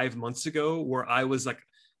 5 months ago where I was like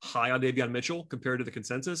high on Davion Mitchell compared to the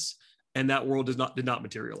consensus, and that world did not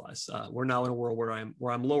materialize. We're now in a world where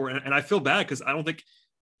I'm lower, and I feel bad because I don't think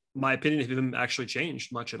my opinion of him actually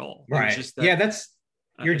changed much at all. Right. Just that,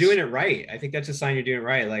 you're doing it right. I think that's a sign you're doing it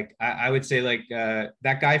right. Like I would say like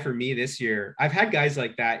that guy for me this year, I've had guys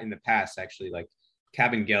like that in the past, actually, like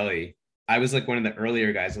Cabangeli. I was like one of the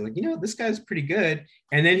earlier guys. I'm like, this guy's pretty good.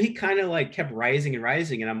 And then he kind of like kept rising and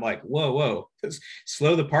rising. And I'm like, whoa,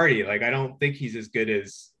 slow the party. Like, I don't think he's as good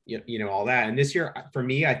as, all that. And this year for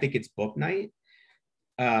me, I think it's Bouknight.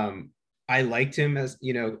 I liked him as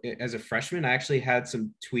a freshman. I actually had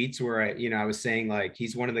some tweets where I was saying like,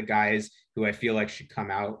 he's one of the guys who I feel like should come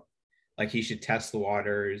out. Like he should test the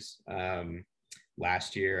waters.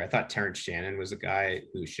 Last year, I thought Terrence Shannon was a guy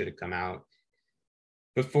who should have come out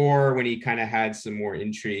before, when he kind of had some more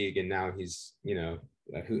intrigue, and now he's,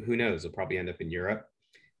 who knows, he'll probably end up in Europe.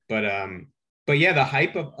 But yeah, the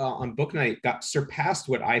hype on Bouknight got surpassed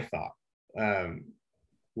what I thought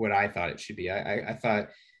it should be. I thought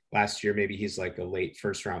last year maybe he's like a late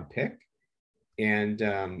first round pick, and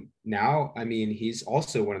now, I mean, he's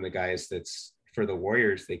also one of the guys that's, for the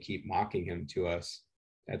Warriors, they keep mocking him to us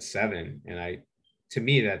at 7, and I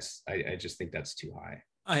just think that's too high.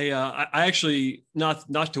 I actually, not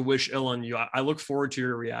to wish ill on you, I look forward to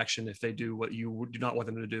your reaction if they do what you do not want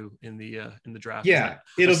them to do in the draft. Yeah,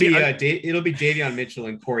 it'll be Davion Mitchell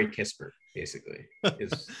and Corey Kispert, basically,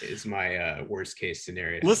 is my worst case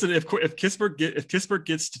scenario. Listen, if Kispert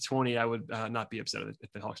gets to 20, I would not be upset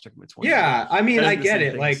if the Hawks took him at 20. Yeah, I mean, I get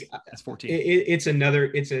it. Like it's 14. It's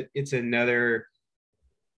another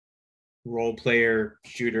role player,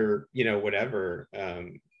 shooter, whatever.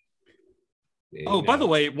 By the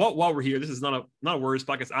way, while we're here, this is not a Warriors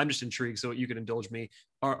podcast. I'm just intrigued, so you can indulge me.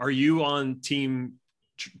 Are you on team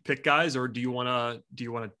pick guys, or do you want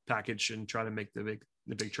to package and try to make the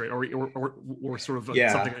big trade, or sort of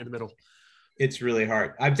something in the middle? It's really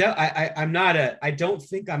hard. I don't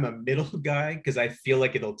think I'm a middle guy, because I feel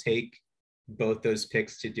like it'll take both those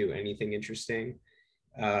picks to do anything interesting.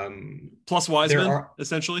 Plus Wiseman,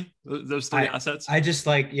 essentially those 3 assets. I just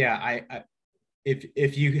like,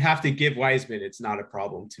 if you have to give Wiseman, it's not a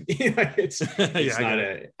problem to me. Like it's not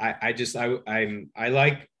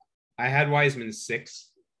I had Wiseman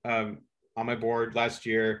 6 on my board last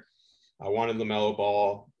year. I wanted LaMelo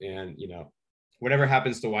Ball, and whatever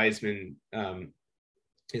happens to Wiseman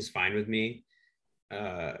is fine with me.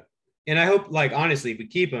 And I hope, like, honestly, if we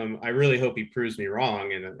keep him, I really hope he proves me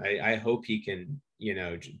wrong, and I hope he can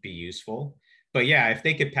be useful. But yeah, if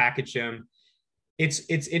they could package him, it's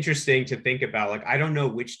interesting to think about. Like, I don't know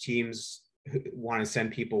which teams want to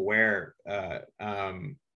send people where. I've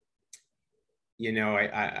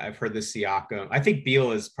heard the Siakam. I think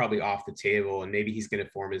Beal is probably off the table, and maybe he's going to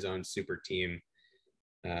form his own super team.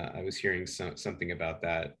 I was hearing something about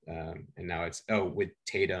that, and now it's with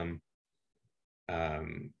Tatum,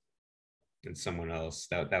 and someone else.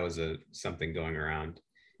 That was something going around.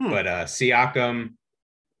 But Siakam,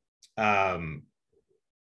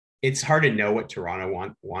 it's hard to know what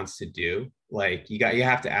Toronto wants to do. Like you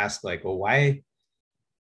have to ask, like, well, why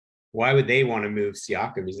would they want to move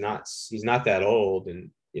Siakam? He's not that old, and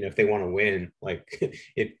if they want to win, like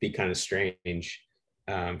it'd be kind of strange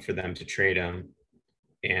for them to trade him.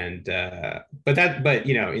 And but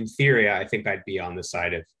in theory, I think I'd be on the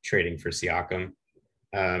side of trading for Siakam,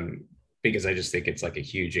 because I just think it's like a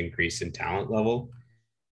huge increase in talent level.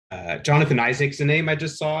 Jonathan Isaac's a name I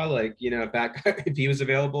just saw. Like, if he was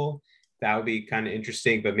available, that would be kind of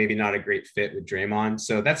interesting, but maybe not a great fit with Draymond.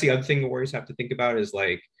 So that's the other thing the Warriors have to think about is,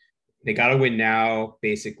 like, they got to win now,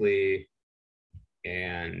 basically,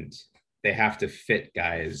 and they have to fit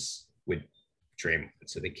guys with Draymond.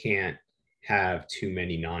 So they can't have too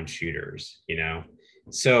many non-shooters,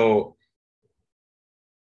 So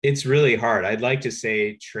it's really hard. I'd like to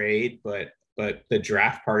say trade, but the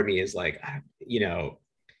draft part of me is like,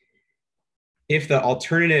 if the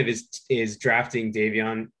alternative is drafting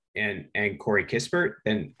Davion and Corey Kispert,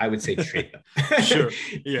 then I would say trade them. Sure.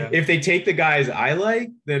 Yeah. If they take the guys I like,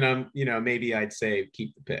 then maybe I'd say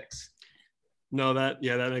keep the picks. No, that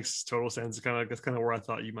makes total sense. That's kind of where I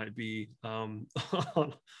thought you might be on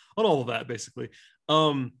all of that, basically.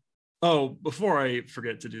 Before I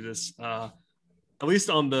forget to do this, at least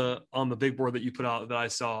on the big board that you put out that I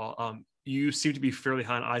saw, you seem to be fairly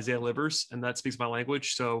high on Isaiah Livers, and that speaks my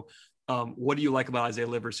language. So what do you like about Isaiah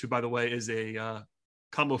Livers, who, by the way, is a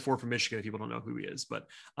combo 4 from Michigan, if people don't know who he is? But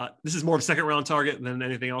this is more of a second round target than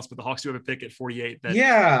anything else, but the Hawks do have a pick at 48.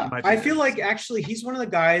 I feel like actually he's one of the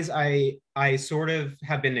guys I sort of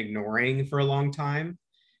have been ignoring for a long time.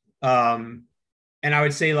 And I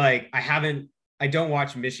would say, like, I don't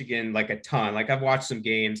watch Michigan like a ton. Like, I've watched some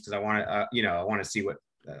games because I want to, I want to see what,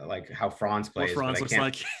 like, how Franz plays. What Franz looks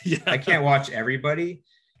like. Yeah. I can't watch everybody.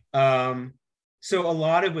 So a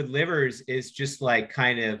lot of with Livers is just like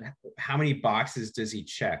kind of how many boxes does he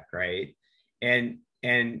check, right? And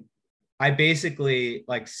I basically,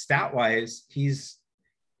 like, stat wise, he's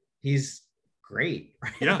great,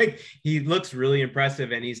 right? Yeah. Like, he looks really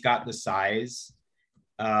impressive, and he's got the size.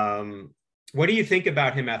 What do you think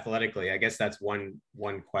about him athletically? I guess that's one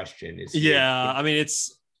question.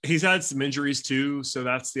 He's had some injuries too, so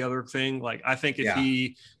that's the other thing. Like, I think if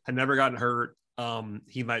he had never gotten hurt,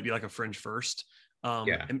 he might be like a fringe first.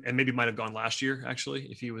 And maybe might have gone last year,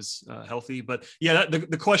 actually, if he was healthy. But yeah,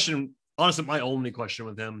 the question, honestly, my only question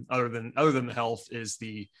with him, other than the health, is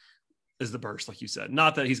the burst, like you said.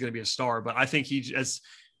 Not that he's going to be a star, but I think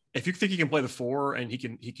if you think he can play the 4 and he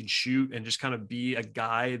can shoot and just kind of be a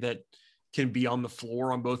guy that can be on the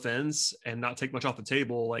floor on both ends and not take much off the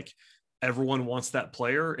table, like, everyone wants that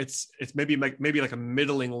player. It's maybe like a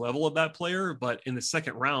middling level of that player, but in the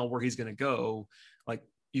second round where he's going to go, like,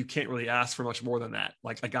 you can't really ask for much more than that.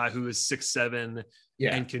 Like, a guy who is 6'7"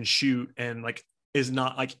 and can shoot, and, like, is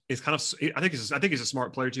not, like, is kind of, I think he's a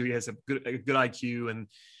smart player too. He has a good IQ, and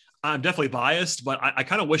I'm definitely biased, but I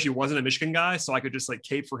kind of wish he wasn't a Michigan guy, so I could just, like,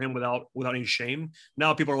 cape for him without any shame.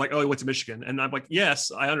 Now people are like, oh, he went to Michigan, and I'm like,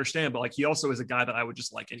 yes, I understand, but, like, he also is a guy that I would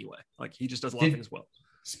just like anyway. Like, he just does a lot of things well.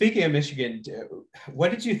 Speaking of Michigan,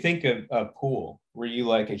 what did you think of Poole? Were you,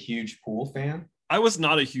 like, a huge Poole fan? I was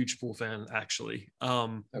not a huge Poole fan, actually.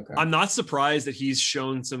 Okay. I'm not surprised that he's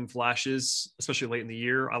shown some flashes, especially late in the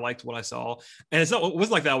year. I liked what I saw, and it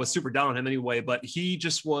wasn't like that I was super down on him anyway, but he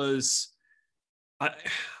just was, I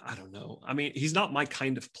don't know. I mean, he's not my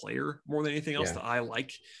kind of player more than anything else that I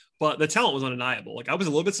like, but the talent was undeniable. Like, I was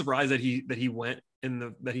a little bit surprised that he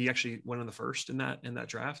actually went in the first in that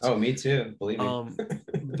draft. Oh, me too. Believe me.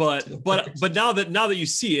 But now that you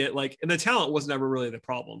see it, like, and the talent was never really the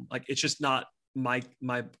problem. Like, it's just not my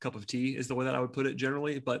cup of tea is the way that I would put it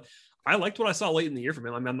generally. But I liked what I saw late in the year from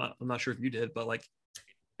him. I mean, I'm not sure if you did, but, like,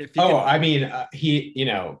 I mean, he,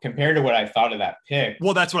 compared to what I thought of that pick.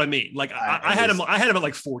 Well, that's what I mean. Like I had him at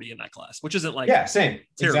like 40 in that class, which isn't like, yeah, same.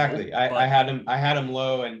 Terrible, exactly. I had him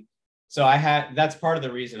low. And so that's part of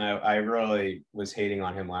the reason I really was hating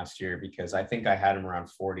on him last year, because I think I had him around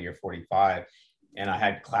 40 or 45 and I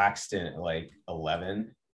had Claxton at like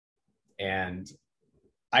 11. And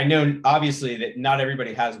I know obviously that not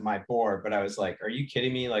everybody has my board, but I was like, are you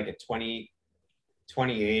kidding me? Like at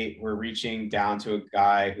 28, we're reaching down to a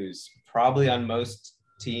guy who's probably on most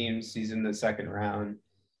teams. He's in the second round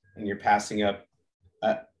and you're passing up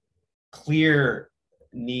a clear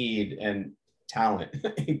need and talent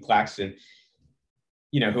in Claxton,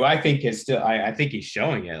 who I think is still, I think he's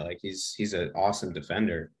showing it. Like he's an awesome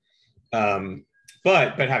defender.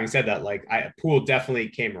 But having said that, like Poole definitely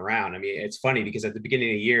came around. I mean, it's funny because at the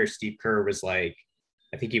beginning of the year, Steve Kerr was like,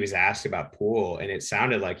 I think he was asked about Poole and it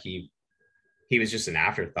sounded like he was just an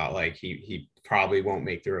afterthought. Like he probably won't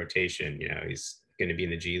make the rotation. He's going to be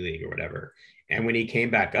in the G League or whatever. And when he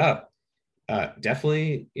came back up,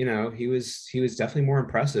 definitely, he was definitely more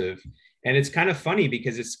impressive. And it's kind of funny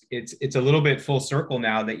because it's a little bit full circle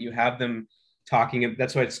now that you have them talking.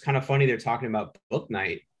 That's why it's kind of funny. They're talking about Book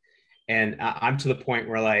Night. And I'm to the point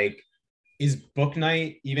where like, is Book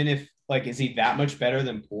Night, even if like, is he that much better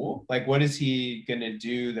than Poole? Like, what is he going to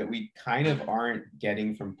do that we kind of aren't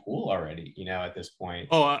getting from Poole already, at this point?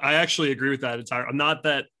 Oh, I actually agree with that entirely.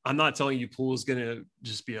 I'm not telling you Poole is going to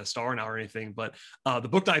just be a star now or anything, but the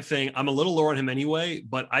Book Night thing, I'm a little lower on him anyway,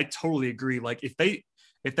 but I totally agree. Like if they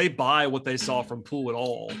buy what they saw from Poole at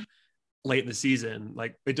all late in the season,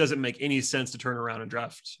 like it doesn't make any sense to turn around and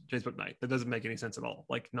draft James Book Night. That doesn't make any sense at all.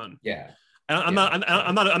 Like none. Yeah. And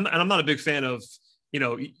I'm not a big fan of, you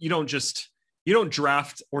don't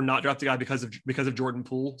draft or not draft the guy because of Jordan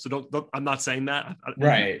Poole. So don't I'm not saying that.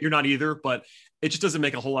 Right. You're not either, but it just doesn't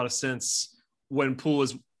make a whole lot of sense when Poole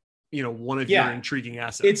is, one of your intriguing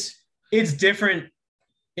assets. It's different.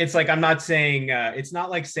 It's like, I'm not saying, it's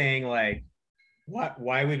not like saying like,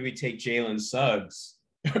 why would we take Jalen Suggs?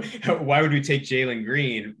 Why would we take Jalen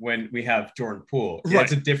Green when we have Jordan Poole? Right.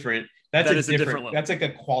 That's a different level. That's like a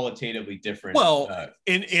qualitatively different. Well,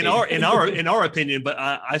 in our opinion, but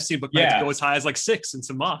I've seen Book Night go as high as like 6 in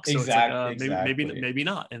some mocks. So exactly. It's like, maybe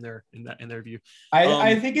not in their view.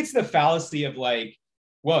 I think it's the fallacy of like,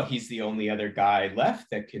 well, he's the only other guy left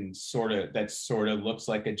that sort of looks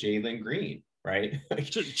like a Jalen Green, right?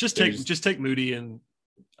 just take Moody and.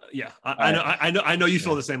 Yeah, I know you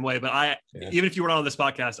feel the same way, but even if you weren't on this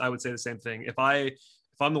podcast, I would say the same thing. If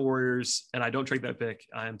I'm the Warriors and I don't trade that pick,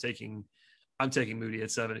 I'm taking Moody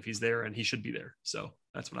at 7 if he's there, and he should be there. So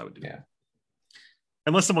that's what I would do. Yeah.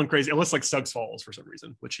 Unless like Suggs falls for some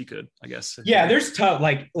reason, which he could, I guess. Yeah, there's tough.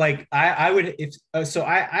 Like I would so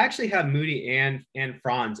I actually have Moody and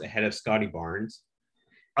Franz ahead of Scotty Barnes.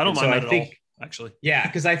 I don't mind that at all, actually. Yeah,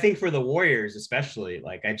 because I think for the Warriors especially,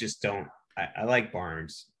 like I just don't. I like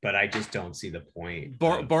Barnes, but I just don't see the point.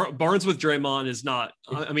 Barnes with Draymond is not.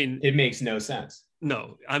 I mean, it makes no sense.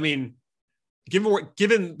 No, I mean,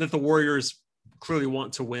 given that the Warriors clearly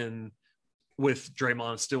want to win with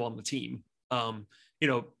Draymond still on the team,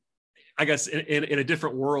 I guess in a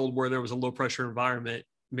different world where there was a low pressure environment,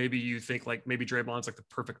 maybe you think like maybe Draymond's like the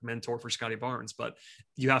perfect mentor for Scotty Barnes, but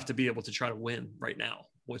you have to be able to try to win right now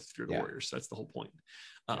with the Warriors. That's the whole point.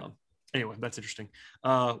 Anyway, that's interesting.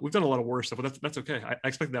 We've done a lot of worse stuff, but that's okay. I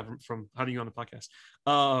expect that from having you on the podcast.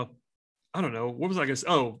 I don't know. What was I guess?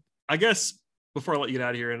 Oh, I guess before I let you get out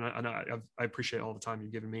of here, and I appreciate all the time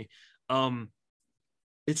you've given me.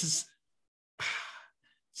 This is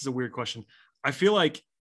a weird question. I feel like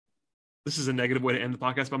this is a negative way to end the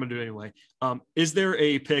podcast, but I'm going to do it anyway. Is there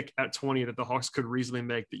a pick at 20 that the Hawks could reasonably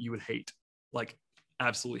make that you would hate? Like,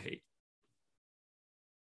 absolutely hate?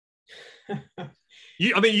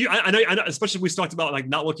 I know, especially we talked about like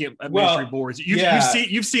not looking at mainstream boards.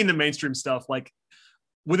 You've seen the mainstream stuff like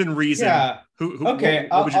within reason. Yeah. Who okay.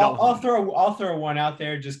 What would you I'll throw one out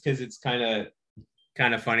there just because it's kind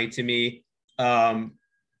of funny to me.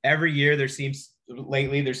 Every year there seems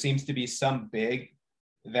to be some big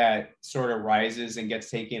that sort of rises and gets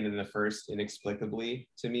taken in the first inexplicably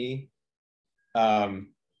to me. Kabengele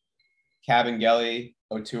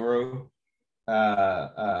Oturu.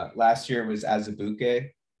 Last year was Azubuike.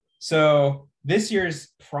 So this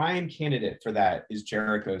year's prime candidate for that is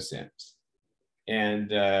Jericho Sims. And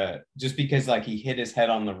just because like he hit his head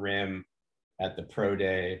on the rim at the pro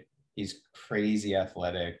day, he's crazy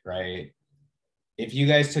athletic, right? If you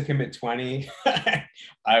guys took him at 20,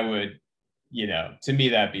 I would, to me,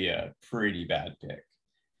 that'd be a pretty bad pick.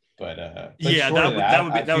 But yeah, that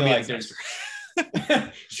would be a disaster.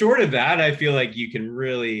 Short of that, I feel like you can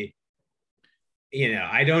really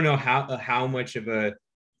I don't know how much of a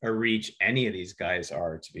reach any of these guys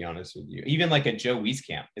are, to be honest with you. Even like a Joe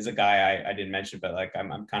Wieskamp is a guy I didn't mention, but like I'm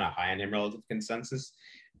kind of high on him relative consensus.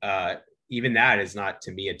 Even that is not,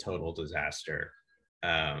 to me, a total disaster.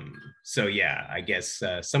 So yeah, I guess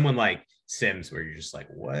someone like Sims, where you're just like,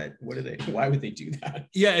 why would they do that?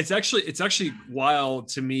 Yeah, it's actually wild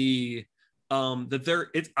to me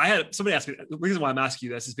that I had somebody ask me. The reason why I'm asking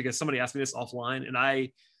you this is because somebody asked me this offline, and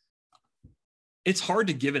it's hard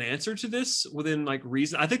to give an answer to this within like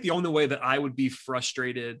reason. I think the only way that I would be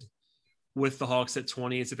frustrated with the Hawks at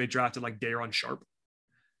 20 is if they drafted like Daron Sharp.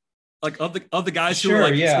 Like of the guys who are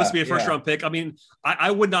like supposed to be a first round pick. I mean, I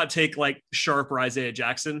would not take like Sharp or Isaiah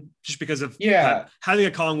Jackson just because of having a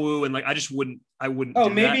Kongwu, and like I wouldn't. Oh,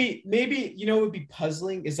 maybe what would be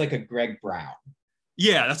puzzling is like a Greg Brown.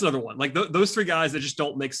 Yeah, that's another one. Like those three guys that just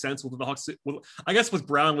don't make sense with the Hawks. Well, I guess with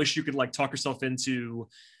Brown, wish you could like talk yourself into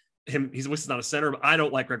him. He's not a center, but I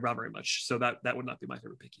don't like Greg Brown very much, so that would not be my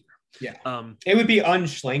favorite pick either. Yeah, it would be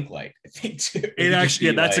unschlenk like, I think too. It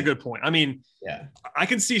actually, that's a good point. I mean, yeah, I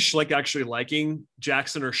can see Schlenk actually liking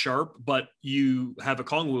Jackson or Sharp, but you have a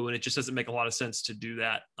Kongwu, and it just doesn't make a lot of sense to do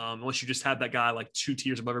that unless you just have that guy like 2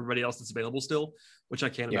 tiers above everybody else that's available still, which I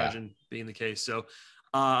can't imagine being the case. So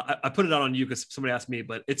I put it out on you because somebody asked me,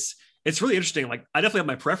 but it's really interesting. Like I definitely have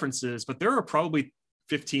my preferences, but there are probably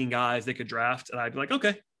 15 guys they could draft, and I'd be like,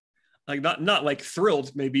 okay. Like not like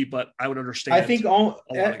thrilled maybe, but I would understand. I think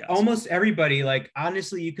almost everybody, like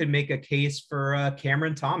honestly, you could make a case for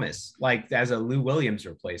Cameron Thomas, like as a Lou Williams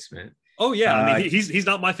replacement. Oh yeah, I mean he's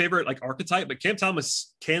not my favorite like archetype, but Cam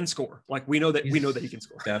Thomas can score. Like we know that he can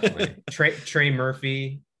score. Definitely. Trey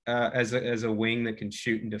Murphy as a wing that can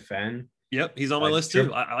shoot and defend. Yep, he's on my list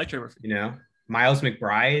too. I like Trey Murphy. Miles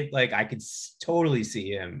McBride, like I could totally see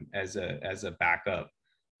him as a backup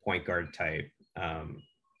point guard type.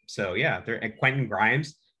 So yeah, and Quentin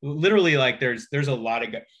Grimes, literally like there's a lot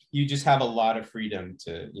of, you just have a lot of freedom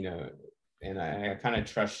to, and I kind of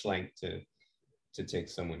trust Schlenk to take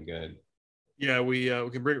someone good. Yeah, we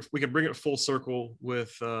can bring it full circle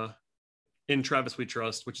with In Travis We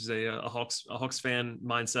Trust, which is a Hawks fan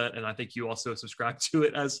mindset, and I think you also subscribe to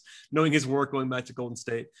it as knowing his work going back to Golden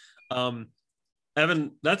State.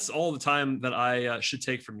 Evan, that's all the time that I should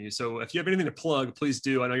take from you. So if you have anything to plug, please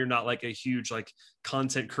do. I know you're not like a huge like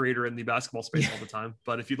content creator in the basketball space all the time,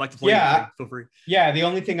 but if you'd like to plug anything, feel free. Yeah, the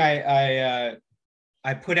only thing I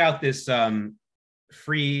put out this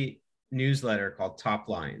free newsletter called Top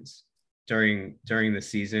Lines during the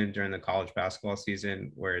season, during the college basketball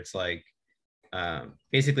season, where it's like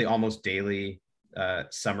basically almost daily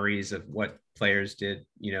summaries of what players did,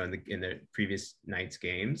 in the previous night's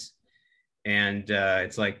games. And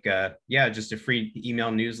it's like, just a free email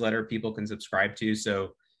newsletter people can subscribe to.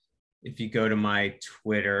 So if you go to my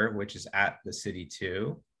Twitter, which is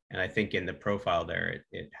 @thecity2, and I think in the profile there,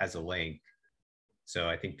 it has a link. So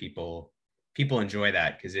I think people enjoy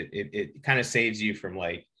that because it kind of saves you from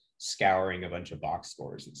like scouring a bunch of box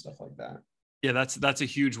scores and stuff like that. Yeah, that's a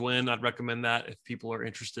huge win. I'd recommend that if people are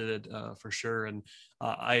interested for sure. And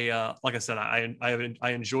I like I said, I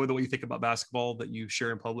enjoy the way you think about basketball that you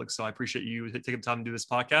share in public. So I appreciate you taking the time to do this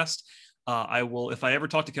podcast. I will, if I ever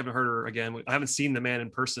talk to Kevin Huerter again, I haven't seen the man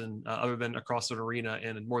in person other than across an arena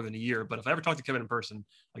in more than a year. But if I ever talk to Kevin in person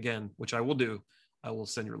again, which I will do, I will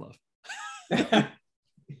send your love.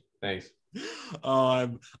 Thanks.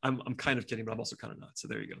 I'm kind of kidding, but I'm also kind of not. So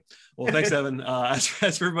there you go. Well, thanks, Evan. As for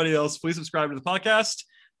everybody else, please subscribe to the podcast.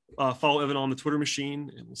 Follow Evan on the Twitter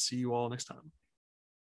machine, and we'll see you all next time.